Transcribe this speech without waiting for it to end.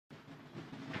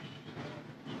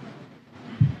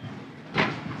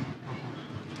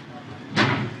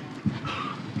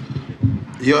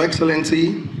Your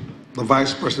Excellency, the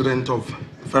Vice President of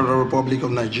the Federal Republic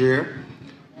of Nigeria,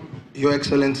 Your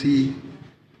Excellency,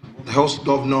 the host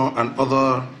governor and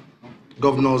other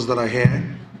governors that are here,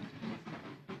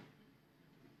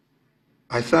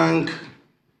 I thank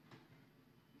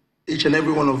each and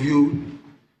every one of you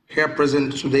here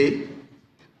present today.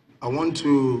 I want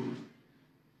to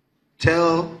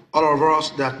tell all of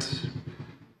us that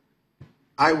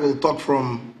I will talk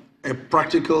from a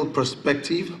practical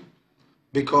perspective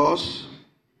because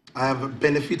I have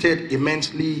benefited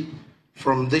immensely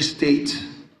from this state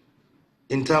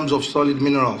in terms of solid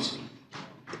minerals.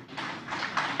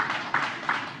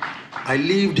 I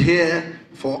lived here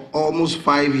for almost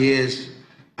 5 years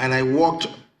and I worked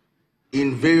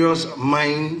in various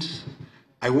mines.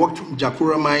 I worked from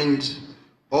Jakura mines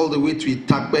all the way to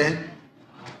Itakbe,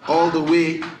 all the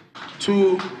way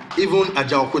to even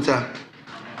Ajaokuta.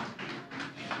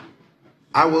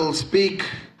 I will speak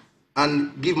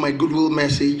and give my goodwill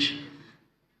message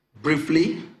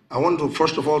briefly. I want to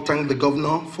first of all thank the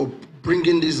governor for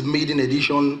bringing this maiden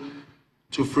edition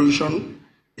to fruition.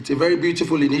 It's a very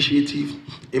beautiful initiative,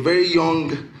 a very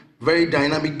young, very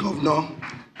dynamic governor,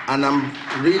 and I'm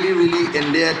really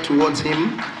endeared towards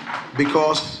him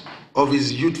because of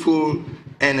his youthful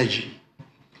energy.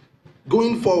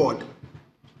 Going forward,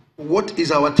 what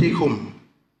is our take home?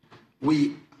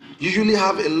 We usually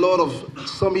have a lot of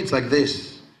summits like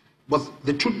this, but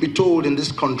the truth be told, in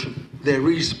this country,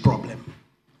 there is problem.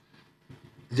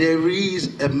 There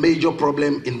is a major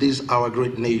problem in this, our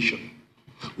great nation.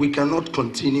 We cannot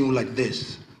continue like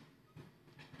this.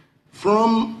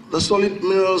 From the solid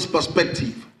minerals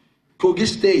perspective, Kogi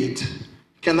State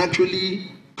can actually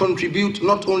contribute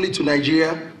not only to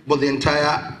Nigeria, but the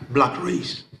entire black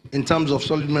race in terms of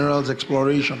solid minerals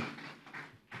exploration.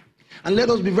 And let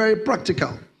us be very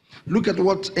practical. Look at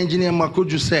what Engineer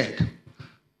Makoju said.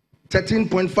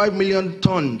 13.5 million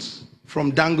tons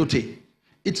from Dangote.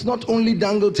 It's not only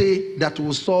Dangote that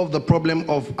will solve the problem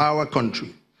of our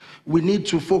country. We need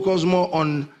to focus more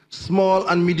on small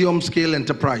and medium scale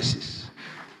enterprises.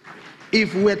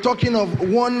 If we're talking of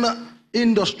one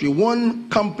industry, one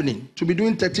company to be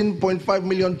doing 13.5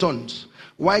 million tons,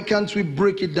 why can't we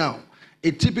break it down?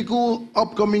 A typical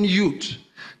upcoming youth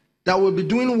that will be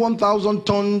doing 1,000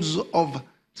 tons of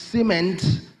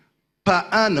cement per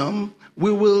annum,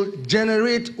 we will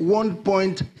generate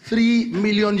 1.3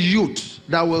 million youths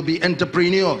that will be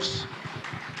entrepreneurs.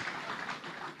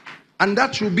 And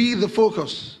that should be the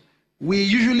focus. We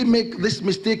usually make this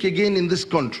mistake again in this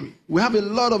country. We have a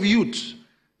lot of youths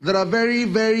that are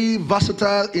very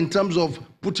versatile in terms of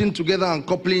putting together and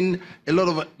coupling a lot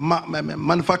of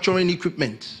manufacturing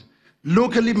equipment,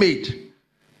 locally made.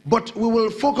 But we will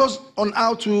focus on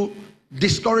how to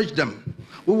discourage them.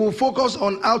 We will focus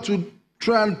on how to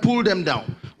try and pull them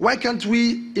down. Why can't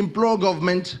we implore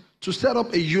government to set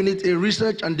up a unit, a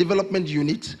research and development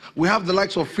unit? We have the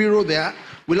likes of Firo there.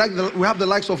 We have the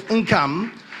likes of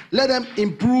Nkam. Let them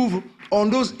improve on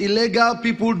those illegal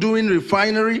people doing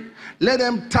refinery. Let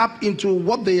them tap into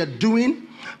what they are doing.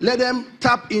 Let them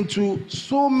tap into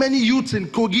so many youths in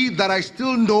Kogi that I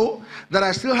still know, that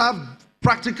I still have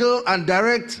practical and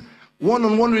direct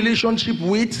one-on-one relationship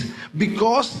with,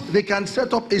 because they can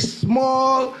set up a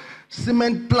small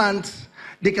cement plant,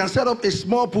 they can set up a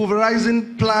small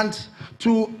pulverizing plant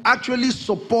to actually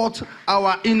support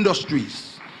our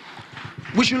industries.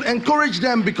 We should encourage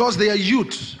them because they are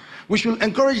youth. We should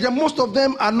encourage them. Most of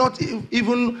them are not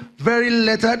even very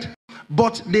lettered,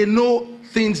 but they know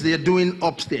things they are doing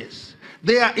upstairs.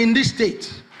 They are in this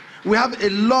state. We have a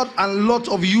lot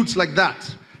of youths like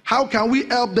that. How can we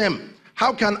help them?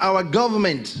 How can our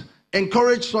government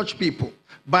encourage such people?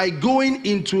 By going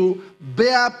into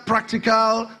bare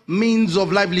practical means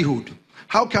of livelihood.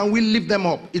 How can we lift them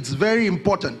up? It's very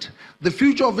important. The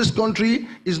future of this country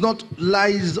is not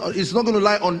going to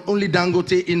lie on only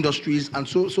Dangote industries and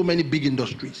so many big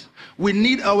industries. We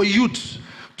need our youth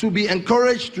to be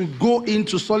encouraged to go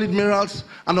into solid minerals.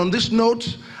 And on this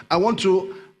note, I want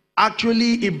to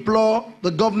actually implore the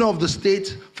governor of the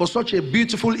state for such a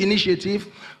beautiful initiative.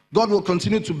 God will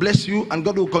continue to bless you, and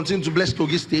God will continue to bless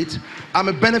Kogi State. I'm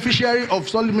a beneficiary of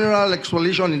solid mineral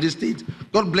exploration in this state.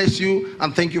 God bless you,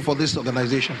 and thank you for this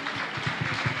organization.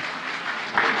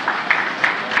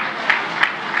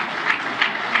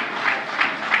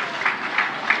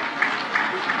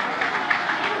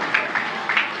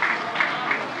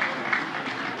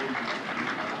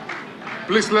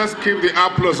 Please, let's keep the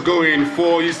applause going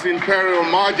for His Imperial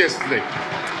Majesty,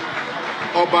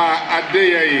 Oba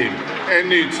Adeyeye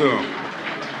Enito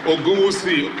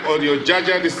Ogunwusi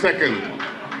Odiojaja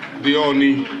II, the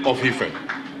Oni of Ife.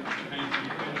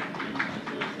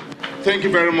 Thank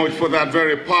you very much for that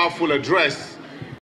very powerful address.